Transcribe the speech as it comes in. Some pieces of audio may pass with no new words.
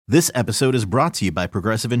This episode is brought to you by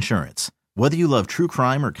Progressive Insurance. Whether you love true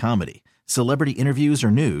crime or comedy, celebrity interviews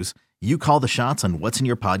or news, you call the shots on what's in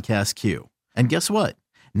your podcast queue. And guess what?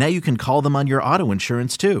 Now you can call them on your auto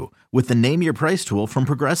insurance too with the Name Your Price tool from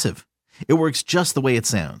Progressive. It works just the way it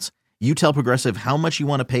sounds. You tell Progressive how much you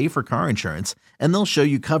want to pay for car insurance, and they'll show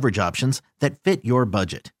you coverage options that fit your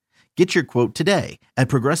budget. Get your quote today at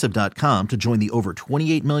Progressive.com to join the over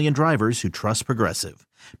 28 million drivers who trust Progressive.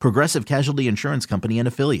 Progressive Casualty Insurance Company and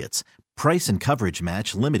Affiliates. Price and coverage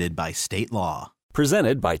match limited by state law.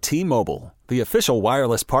 Presented by T-Mobile, the official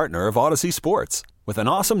wireless partner of Odyssey Sports. With an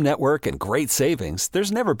awesome network and great savings,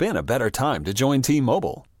 there's never been a better time to join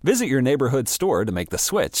T-Mobile. Visit your neighborhood store to make the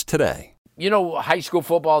switch today. You know, high school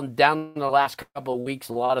football down the last couple of weeks,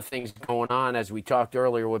 a lot of things going on, as we talked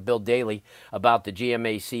earlier with Bill Daly about the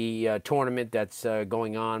GMAC tournament that's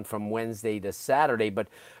going on from Wednesday to Saturday. But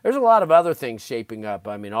there's a lot of other things shaping up.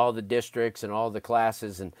 I mean, all the districts and all the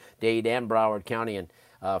classes in Dade and Broward County. And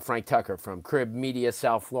Frank Tucker from Crib Media,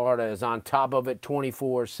 South Florida, is on top of it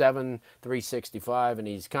 24/7, 365, and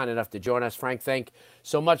he's kind enough to join us. Frank, thank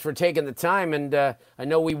so much for taking the time. And I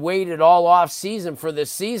know we waited all off season for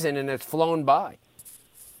this season, and it's flown by.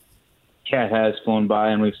 Yeah, it has flown by,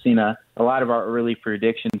 and we've seen a lot of our early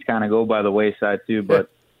predictions kind of go by the wayside too, but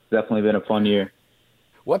it's definitely been a fun year.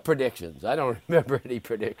 What predictions? I don't remember any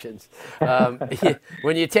predictions.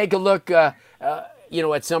 When you take a look at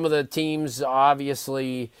some of the teams,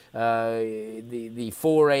 obviously the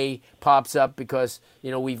 4A pops up because,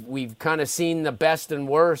 we've kind of seen the best and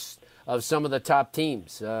worst of some of the top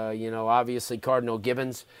teams. Obviously Cardinal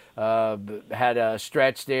Gibbons had a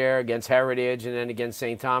stretch there against Heritage and then against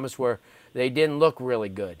St. Thomas where they didn't look really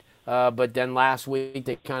good. But then last week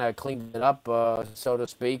they kind of cleaned it up, so to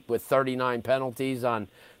speak, with 39 penalties on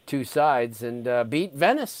two sides and beat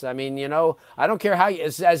Venice. I mean, I don't care how you,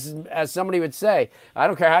 as somebody would say, I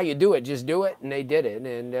don't care how you do it, just do it, and they did it.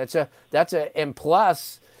 And and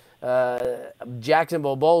plus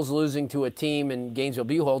Jacksonville Bulls losing to a team in Gainesville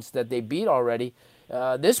Buchholz that they beat already.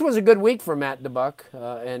 This was a good week for Matt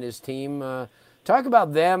DeBuck and his team. Talk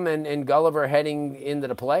about them and Gulliver heading into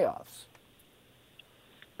the playoffs.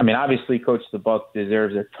 I mean, obviously Coach DeBuck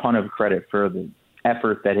deserves a ton of credit for the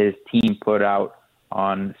effort that his team put out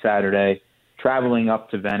on Saturday. Traveling up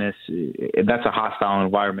to Venice, that's a hostile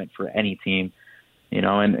environment for any team,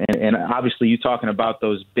 and obviously you talking about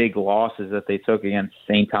those big losses that they took against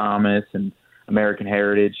St. Thomas and American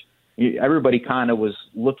Heritage. Everybody kind of was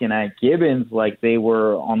looking at Gibbons like they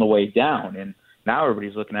were on the way down, and now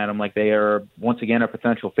everybody's looking at them like they are once again a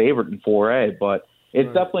potential favorite in 4A. But it's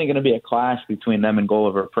definitely going to be a clash between them and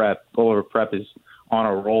Gulliver Prep. Gulliver Prep is on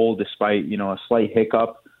a roll despite a slight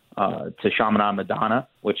hiccup to Chaminade Madonna,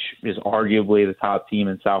 which is arguably the top team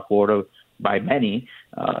in South Florida by many.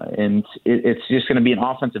 And it's just going to be an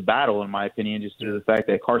offensive battle, in my opinion, just due to the fact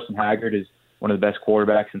that Carson Haggard is one of the best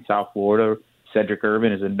quarterbacks in South Florida. Cedric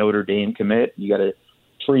Irvin is a Notre Dame commit. You got a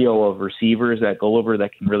trio of receivers at Gulliver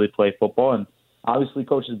that can really play football. And obviously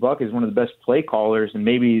Coach Buck is one of the best play callers and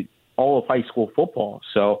maybe all of high school football.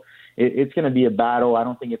 So it's going to be a battle. I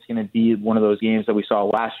don't think it's going to be one of those games that we saw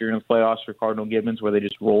last year in the playoffs for Cardinal Gibbons where they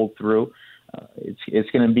just rolled through. It's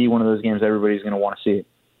going to be one of those games everybody's going to want to see.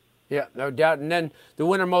 Yeah, no doubt. And then the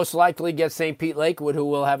winner most likely gets St. Pete Lakewood, who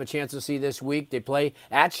we'll have a chance to see this week. They play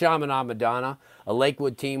at Chaminade Madonna, a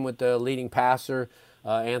Lakewood team with the leading passer,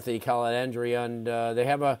 Anthony Calandria, and they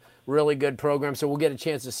have a really good program, so we'll get a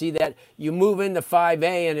chance to see that. You move into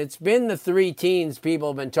 5A, and it's been the three teams people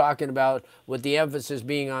have been talking about, with the emphasis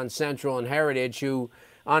being on Central and Heritage, who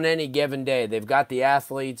on any given day, they've got the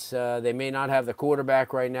athletes. They may not have the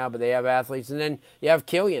quarterback right now, but they have athletes. And then you have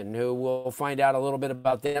Killian, who we'll find out a little bit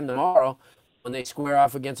about them tomorrow when they square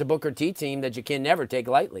off against a Booker T team that you can never take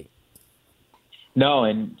lightly. No,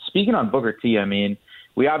 and speaking on Booker T, I mean,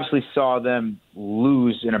 we obviously saw them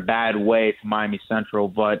lose in a bad way to Miami Central,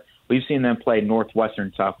 but we've seen them play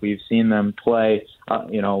Northwestern tough. We've seen them play,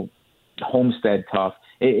 Homestead tough.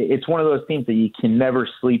 It's one of those teams that you can never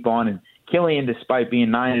sleep on. And Killian, despite being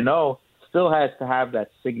 9-0, still has to have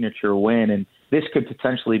that signature win, and this could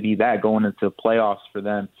potentially be that going into the playoffs for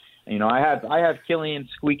them. I have Killian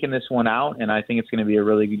squeaking this one out, and I think it's going to be a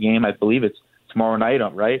really good game. I believe it's tomorrow night,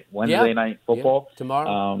 right? Wednesday night football. Yeah,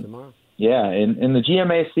 tomorrow. Yeah, in the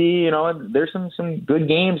GMAC, there's some good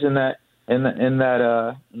games in that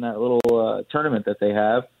little tournament that they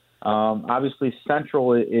have. Obviously,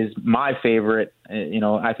 Central is my favorite.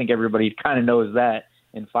 I think everybody kind of knows that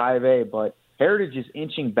in 5A, but Heritage is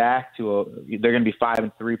inching back to they're going to be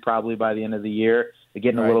 5-3 probably by the end of the year. They're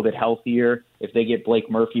getting a little bit healthier. If they get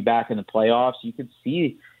Blake Murphy back in the playoffs, you could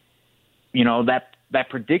see, that that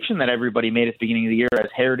prediction that everybody made at the beginning of the year as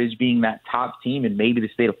Heritage being that top team and maybe the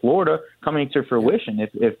state of Florida coming to fruition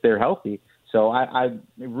if they're healthy. So I'm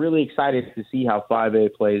really excited to see how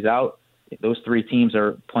 5A plays out. Those three teams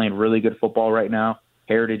are playing really good football right now.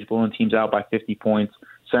 Heritage blowing teams out by 50 points.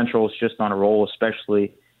 Central is just on a roll,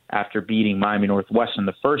 especially after beating Miami Northwestern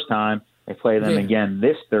the first time. They play them again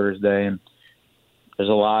this Thursday, and there's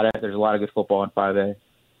a lot of good football in 5A.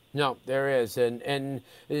 No, there is. And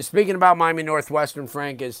speaking about Miami Northwestern,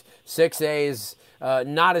 Frank, is 6A is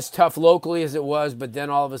not as tough locally as it was, but then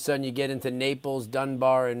all of a sudden you get into Naples,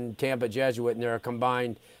 Dunbar, and Tampa Jesuit, and they're a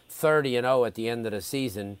combined 30-0 at the end of the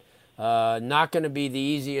season. Not going to be the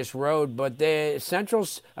easiest road, but the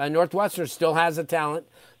Central's Northwestern still has the talent.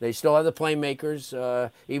 They still have the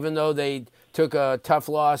playmakers. Even though they took a tough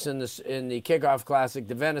loss in the kickoff classic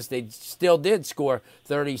to Venice, they still did score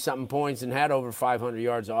 30-something points and had over 500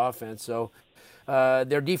 yards of offense. So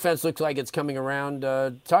their defense looks like it's coming around.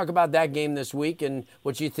 Talk about that game this week and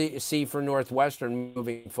what you see for Northwestern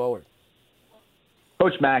moving forward.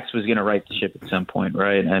 Coach Max was going to right the ship at some point,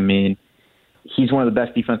 right? I mean, he's one of the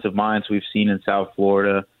best defensive minds we've seen in South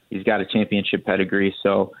Florida. He's got a championship pedigree.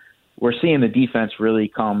 So we're seeing the defense really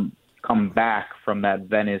come back from that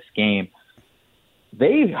Venice game.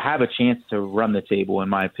 They have a chance to run the table, in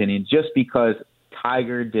my opinion, just because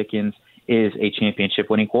Tiger Dickens is a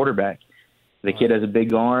championship-winning quarterback. The kid has a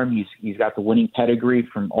big arm. He's got the winning pedigree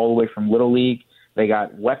from all the way from Little League. They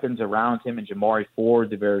got weapons around him, and Jamari Ford,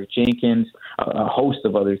 Devary Jenkins, a host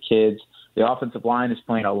of other kids. The offensive line is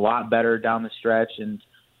playing a lot better down the stretch, and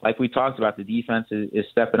like we talked about, the defense is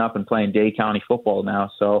stepping up and playing Dade County football now.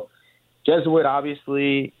 So Jesuit,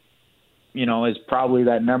 obviously, is probably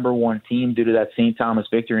that number one team due to that St. Thomas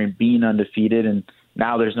victory and being undefeated, and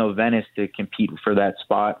now there's no Venice to compete for that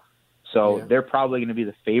spot. So they're probably going to be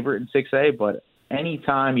the favorite in 6A, but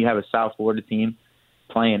anytime you have a South Florida team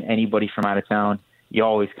playing anybody from out of town, you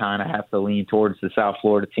always kind of have to lean towards the South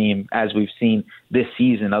Florida team, as we've seen this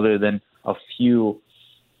season, other than a few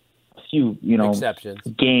exceptions.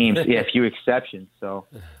 Games. A few exceptions. So,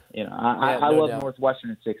 I love doubt.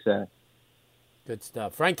 Northwestern at 6A. Good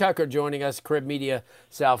stuff. Frank Tucker joining us, Crib Media,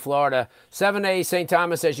 South Florida. 7A, St.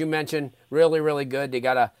 Thomas, as you mentioned, really, really good. They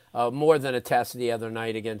got a more than a test the other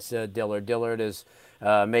night against Dillard. Dillard is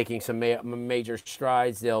making some major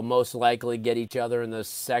strides. They'll most likely get each other in the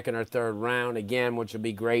second or third round again, which will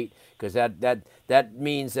be great because that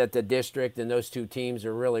means that the district and those two teams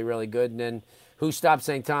are really, really good. And then who stops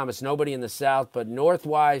St. Thomas? Nobody in the South, but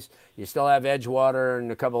Northwise, you still have Edgewater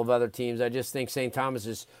and a couple of other teams. I just think St. Thomas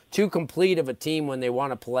is too complete of a team when they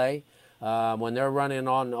want to play. When they're running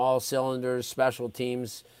on all cylinders, special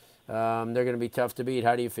teams, they're going to be tough to beat.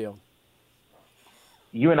 How do you feel?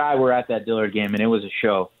 You and I were at that Dillard game, and it was a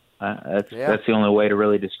show. That's the only way to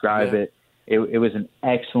really describe it. It was an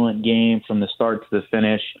excellent game from the start to the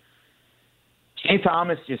finish. St.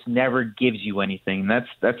 Thomas just never gives you anything.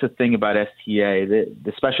 That's the thing about STA.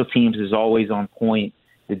 The special teams is always on point.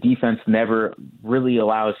 The defense never really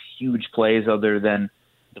allows huge plays other than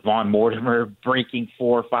Devon Mortimer breaking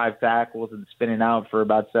 4 or 5 tackles and spinning out for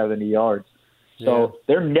about 70 yards. So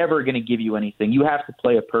they're never going to give you anything. You have to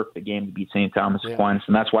play a perfect game to beat St. Thomas Aquinas,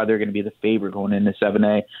 and that's why they're going to be the favorite going into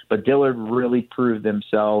 7A. But Dillard really proved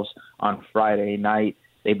themselves on Friday night.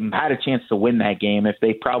 They've had a chance to win that game. If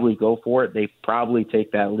they probably go for it, they probably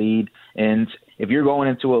take that lead. And if you're going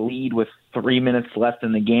into a lead with 3 minutes left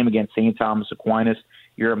in the game against St. Thomas Aquinas,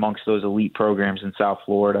 you're amongst those elite programs in South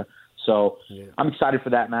Florida. So I'm excited for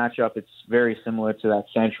that matchup. It's very similar to that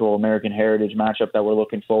Central American Heritage matchup that we're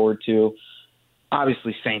looking forward to.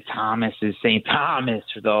 Obviously, St. Thomas is St. Thomas,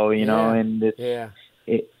 though, and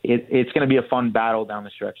it's going to be a fun battle down the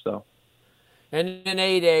stretch, though. And in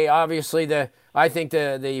 8A, obviously, I think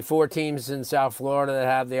the 4 teams in South Florida that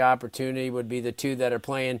have the opportunity would be the 2 that are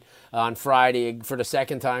playing on Friday for the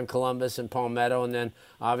second time, Columbus and Palmetto. And then,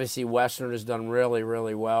 obviously, Western has done really,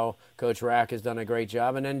 really well. Coach Rack has done a great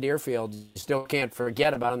job. And then Deerfield, you still can't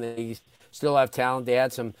forget about them. They still have talent. They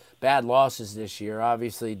had some bad losses this year.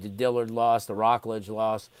 Obviously, the Dillard loss, the Rockledge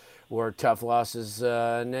loss were tough losses.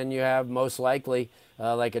 And then you have most likely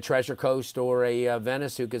like a Treasure Coast or a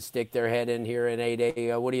Venice who could stick their head in here in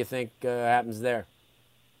 8A. What do you think happens there?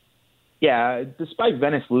 Yeah, despite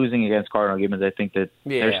Venice losing against Cardinal Gibbons, I think that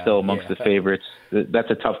they're still amongst the favorites. That's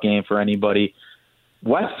a tough game for anybody.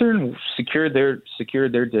 Western secured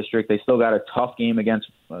their district. They still got a tough game against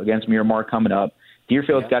Miramar coming up.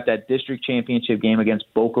 Deerfield's got that district championship game against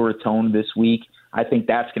Boca Raton this week. I think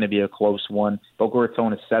that's going to be a close one. Boca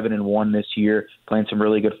Raton is 7-1 this year, playing some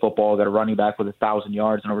really good football. Got a running back with 1,000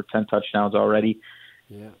 yards and over 10 touchdowns already.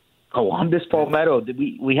 Yeah. Columbus Palmetto.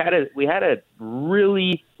 We had a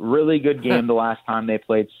really, really good game the last time they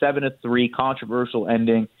played. 7-3, controversial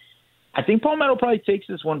ending. I think Palmetto probably takes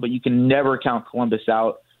this one, but you can never count Columbus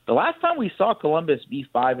out. The last time we saw Columbus be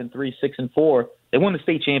 5-3, 6-4, they won the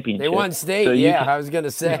state championship. They won state, so I was going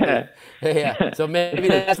to say. Yeah. So maybe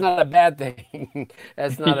that's not a bad thing.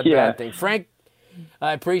 That's not a bad thing. Frank,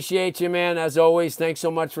 I appreciate you, man. As always, thanks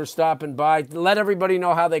so much for stopping by. Let everybody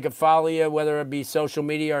know how they can follow you, whether it be social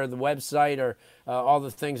media or the website or all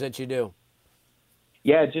the things that you do.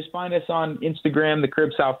 Yeah, just find us on Instagram, The Crib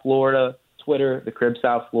South Florida, Twitter, The Crib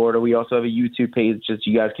South Florida. We also have a YouTube page that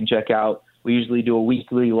you guys can check out. We usually do a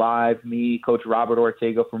weekly live, me, Coach Robert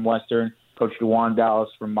Ortega from Western, Coach DeJuan Dallas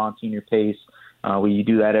from Monsignor Pace. We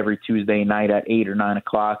do that every Tuesday night at 8 or 9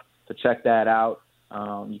 o'clock. So check that out.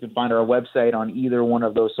 You can find our website on either one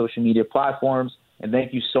of those social media platforms. And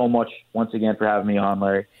thank you so much once again for having me on,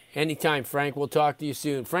 Larry. Anytime, Frank. We'll talk to you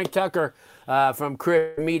soon. Frank Tucker from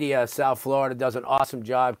Crib Media, South Florida, does an awesome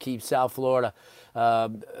job. Keeps South Florida.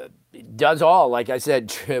 Does all, like I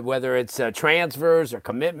said, whether it's transfers or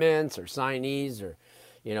commitments or signees or,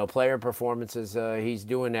 player performances, he's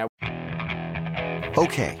doing that.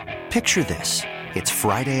 Okay, picture this. It's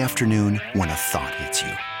Friday afternoon when a thought hits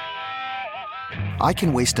you. I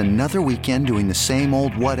can waste another weekend doing the same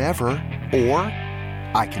old whatever, or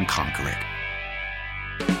I can conquer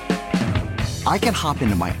it. I can hop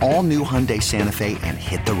into my all-new Hyundai Santa Fe and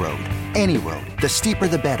hit the road. Any road. The steeper,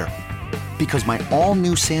 the better. Because my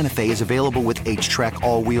all-new Santa Fe is available with H-Track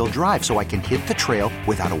all-wheel drive, so I can hit the trail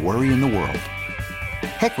without a worry in the world.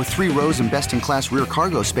 Heck, with 3 rows and best-in-class rear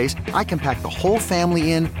cargo space, I can pack the whole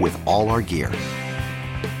family in with all our gear.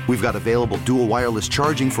 We've got available dual wireless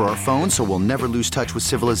charging for our phones, so we'll never lose touch with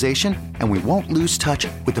civilization, and we won't lose touch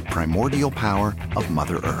with the primordial power of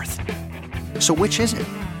Mother Earth. So which is it?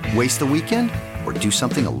 Waste the weekend or do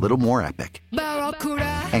something a little more epic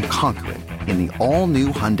and conquer it in the all-new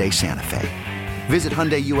Hyundai Santa Fe? Visit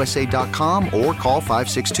HyundaiUSA.com or call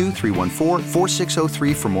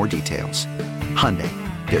 562-314-4603 for more details. Hyundai,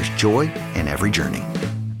 there's joy in every journey.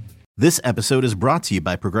 This episode is brought to you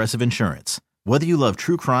by Progressive Insurance. Whether you love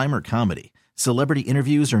true crime or comedy, celebrity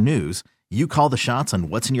interviews or news, you call the shots on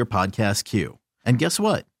what's in your podcast queue. And guess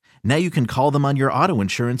what? Now you can call them on your auto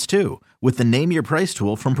insurance too with the Name Your Price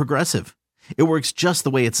tool from Progressive. It works just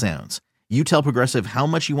the way it sounds. You tell Progressive how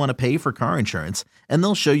much you want to pay for car insurance, and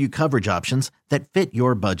they'll show you coverage options that fit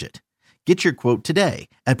your budget. Get your quote today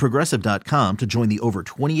at Progressive.com to join the over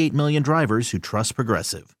 28 million drivers who trust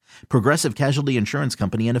Progressive. Progressive Casualty Insurance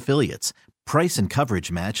Company and Affiliates. Price and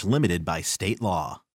coverage match limited by state law.